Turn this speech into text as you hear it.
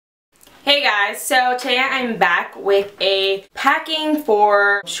Hey guys, so today I'm back with a packing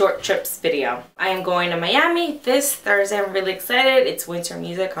for short trips video. I am going to Miami this Thursday. I'm really excited. It's winter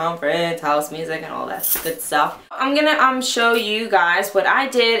music conference, house music, and all that good stuff. I'm gonna show you guys what I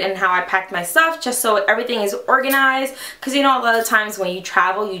did and how I packed my stuff just so everything is organized, because you know a lot of times when you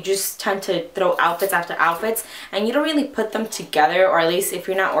travel you just tend to throw outfits after outfits and you don't really put them together, or at least if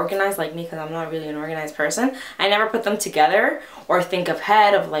you're not organized like me, because I'm not really an organized person, I never put them together or think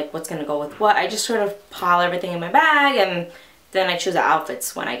ahead of like what's gonna go with what. I just sort of pile everything in my bag and then I choose the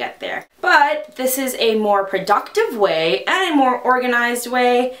outfits when I get there. But this is a more productive way and a more organized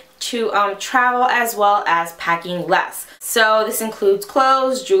way to travel, as well as packing less. So this includes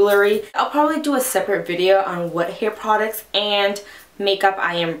clothes, jewelry. I'll probably do a separate video on what hair products and makeup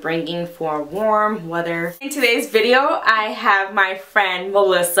I am bringing for warm weather. In today's video, I have my friend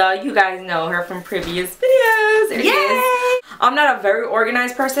Melissa. You guys know her from previous videos. There she is. I'm not a very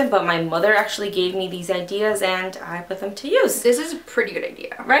organized person, but my mother actually gave me these ideas and I put them to use. This is a pretty good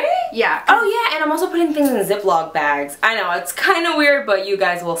idea. Right? Yeah. Oh yeah, and I'm also putting things in Ziploc bags. I know, it's kind of weird, but you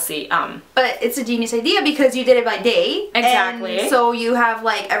guys will see. But it's a genius idea because you did it by day. Exactly. And so you have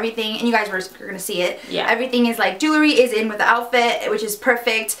like everything, and you guys are gonna see it. Yeah. Everything is like jewelry is in with the outfit, which is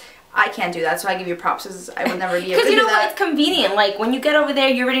perfect. I can't do that, so I give you props because I would never be able to do that. Because you know what, it's convenient. Like when you get over there,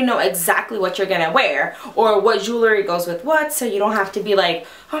 you already know exactly what you're gonna wear or what jewelry goes with what, so you don't have to be like,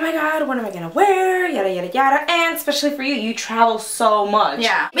 oh my god, what am I gonna wear, yada yada yada. And especially for you, you travel so much.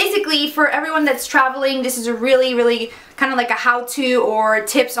 Yeah. Basically, for everyone that's traveling, this is a really kind of like a how-to or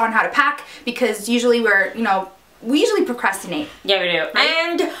tips on how to pack, because usually we usually procrastinate. Yeah, we do. Right?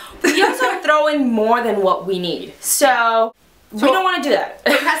 And we also throw in more than what we need. So we don't want to do that.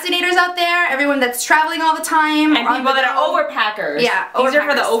 Procrastinators out there, everyone that's traveling all the time. And people that are overpackers. Yeah, these are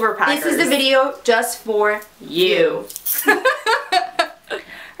for the overpackers. This is the video just for you.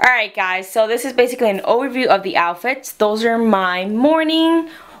 Alright guys, so this is basically an overview of the outfits. Those are my morning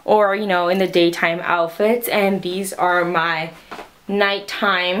or, you know, in the daytime outfits. And these are my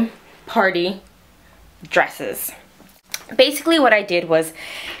nighttime party dresses. Basically what I did was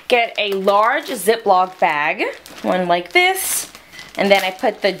get a large Ziploc bag, one like this, and then I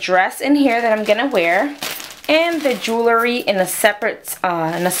put the dress in here that I'm gonna wear and the jewelry in a separate,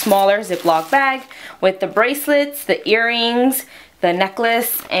 in a smaller Ziploc bag with the bracelets, the earrings, the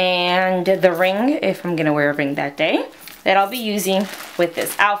necklace, and the ring, if I'm gonna wear a ring that day, that I'll be using with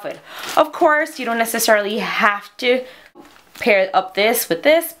this outfit. Of course, you don't necessarily have to pair up this with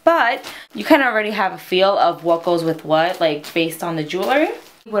this, but you kind of already have a feel of what goes with what, like based on the jewelry.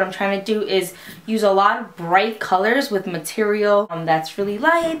 What I'm trying to do is use a lot of bright colors with material that's really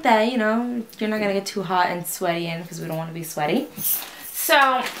light, that, you know, you're not gonna get too hot and sweaty in, because we don't want to be sweaty.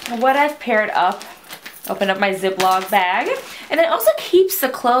 So what I've paired up, open up my Ziploc bag, and it also keeps the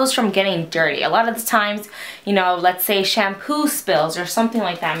clothes from getting dirty. A lot of the times, you know, let's say shampoo spills or something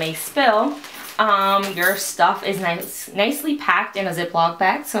like that may spill. Your stuff is nicely packed in a Ziploc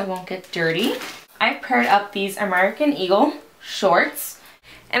bag so it won't get dirty. I've paired up these American Eagle shorts,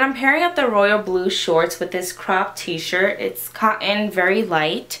 and I'm pairing up the royal blue shorts with this crop t-shirt. It's cotton, very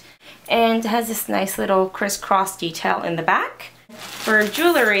light, and has this nice little crisscross detail in the back. For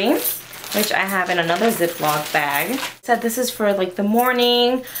jewelry, which I have in another Ziploc bag, so this is for like the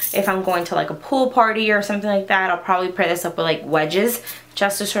morning. If I'm going to like a pool party or something like that, I'll probably pair this up with like wedges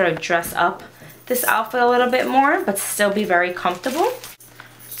just to sort of dress up this outfit a little bit more, but still be very comfortable.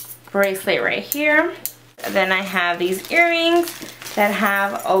 Bracelet right here. And then I have these earrings that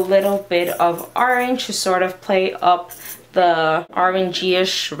have a little bit of orange to sort of play up the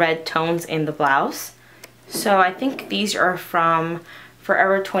orangey-ish red tones in the blouse. So I think these are from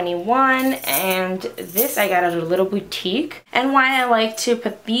Forever 21, and this I got at a little boutique. And why I like to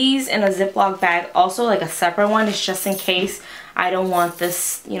put these in a Ziploc bag, also like a separate one, is just in case I don't want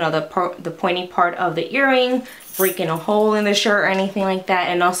this, you know, the pointy part of the earring breaking a hole in the shirt or anything like that.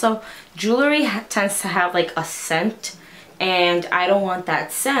 And also jewelry tends to have like a scent, and I don't want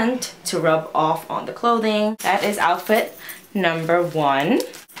that scent to rub off on the clothing. That is outfit number 1.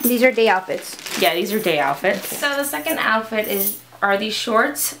 These are day outfits. Yeah, these are day outfits. So the second outfit are these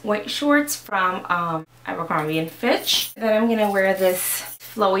shorts, white shorts from Abercrombie & Fitch. Then I'm gonna wear this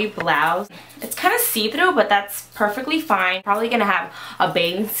flowy blouse. It's kind of see-through, but that's perfectly fine. Probably gonna have a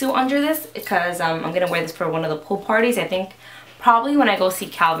bathing suit under this because I'm gonna wear this for one of the pool parties. I think probably when I go see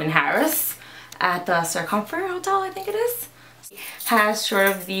Calvin Harris at the Circumfer Hotel, I think it is. Has sort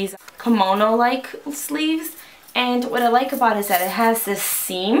of these kimono-like sleeves, and what I like about it is that it has this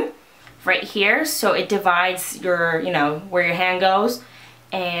seam right here, so it divides your, you know, where your hand goes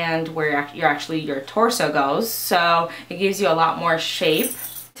and where your torso goes, so it gives you a lot more shape.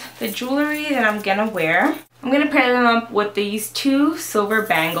 the jewelry that I'm gonna wear, I'm gonna pair them up with these 2 silver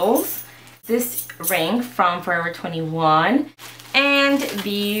bangles, this ring from Forever 21, and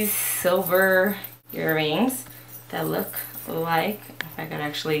these silver earrings that look like, if I could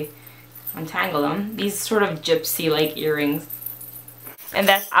actually untangle them, these sort of gypsy-like earrings. And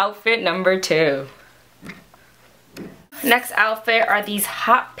that's outfit number 2. Next outfit are these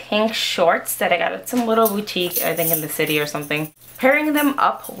hot pink shorts that I got at some little boutique, I think in the city or something. Pairing them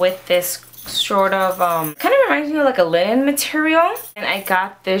up with this sort of, kind of reminds me of like a linen material. And I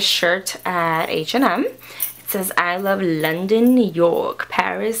got this shirt at H&M. It says, I love London, New York,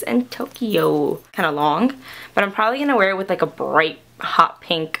 Paris, and Tokyo. Kind of long, but I'm probably gonna wear it with like a bright hot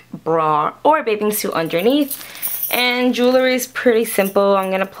pink bra or a bathing suit underneath. And jewelry is pretty simple.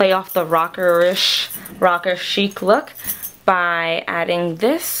 I'm gonna play off the rocker chic look by adding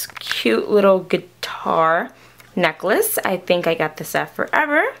this cute little guitar necklace. I think I got this at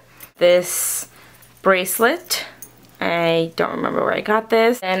Forever. This bracelet, I don't remember where I got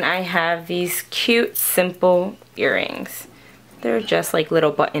this. And I have these cute, simple earrings. They're just like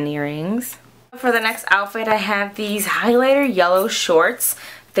little button earrings. For the next outfit, I have these highlighter yellow shorts.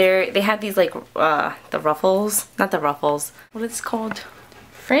 They have these like the ruffles, not the ruffles. What is it called?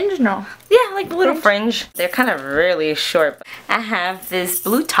 Fringe? No. Yeah, like the little fringe. They're kind of really short. I have this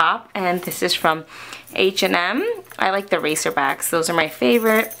blue top, and this is from H&M. I like the racerbacks. Those are my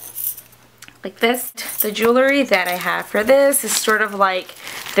favorite. Like this. The jewelry that I have for this is sort of like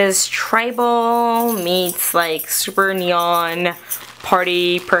this tribal meets like super neon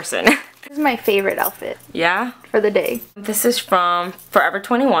party person. This is my favorite outfit. Yeah? For the day. This is from Forever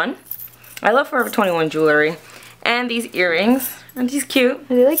 21. I love Forever 21 jewelry. And these earrings. Aren't these cute?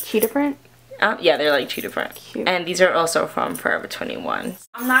 Are they like cheetah print? Yeah, they're like cheetah print. Cute. And these are also from Forever 21.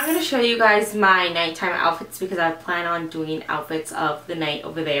 I'm not going to show you guys my nighttime outfits because I plan on doing outfits of the night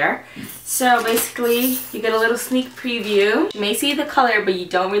over there. So basically, you get a little sneak preview. You may see the color, but you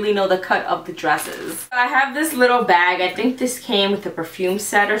don't really know the cut of the dresses. I have this little bag. I think this came with a perfume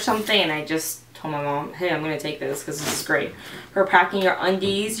set or something, and I just told my mom, hey, I'm going to take this because this is great for packing your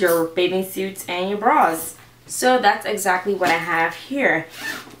undies, your bathing suits, and your bras. So that's exactly what I have here.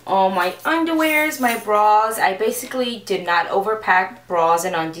 All my underwears, my bras. I basically did not overpack bras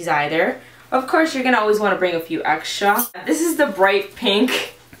and undies either. Of course, you're gonna always want to bring a few extra. This is the bright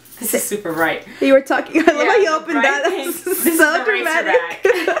pink. This is super bright. You were talking. I love how you opened that. This is so dramatic.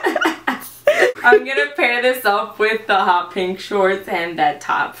 I'm gonna pair this up with the hot pink shorts and that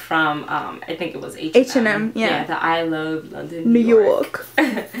top from I think it was H&M. Yeah, the I Love London, New York.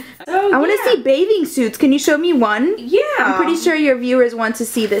 So, I want to see bathing suits. Can you show me one? Yeah. I'm pretty sure your viewers want to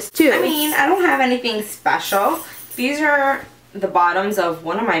see this too. I mean, I don't have anything special. These are the bottoms of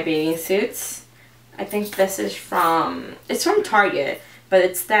one of my bathing suits. I think this is from, it's from Target, but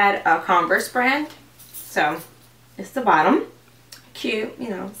it's that Converse brand. So, it's the bottom. Cute, you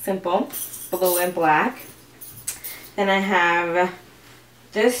know, simple. Blue and black. Then I have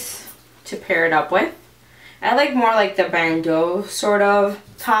this to pair it up with. I like more like the bandeau sort of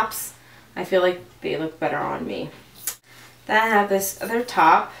tops. I feel like they look better on me. Then I have this other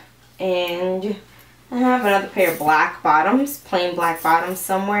top, and I have another pair of black bottoms, plain black bottoms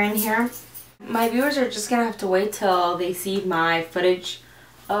somewhere in here. My viewers are just gonna have to wait till they see my footage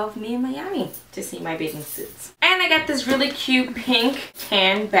of me in Miami to see my bathing suits. And I got this really cute pink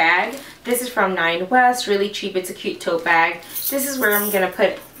tan bag. This is from 9 West, really cheap. It's a cute tote bag. This is where I'm gonna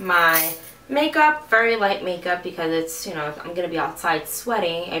put my makeup, very light makeup because it's, you know, I'm gonna be outside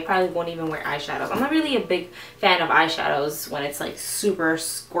sweating. I probably won't even wear eyeshadows. I'm not really a big fan of eyeshadows when it's like super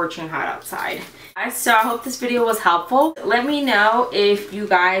scorching hot outside. So I hope this video was helpful. Let me know if you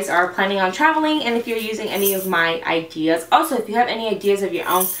guys are planning on traveling and if you're using any of my ideas. Also, if you have any ideas of your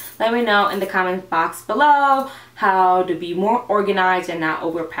own, let me know in the comment box below how to be more organized and not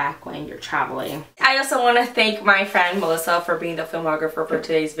overpack when you're traveling. I also want to thank my friend Melissa for being the filmographer for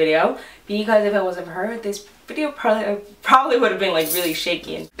today's video, because if it wasn't for her, this video probably would have been like really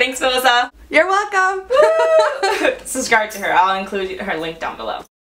shaky. Thanks, Melissa. You're welcome. Subscribe to her. I'll include her link down below.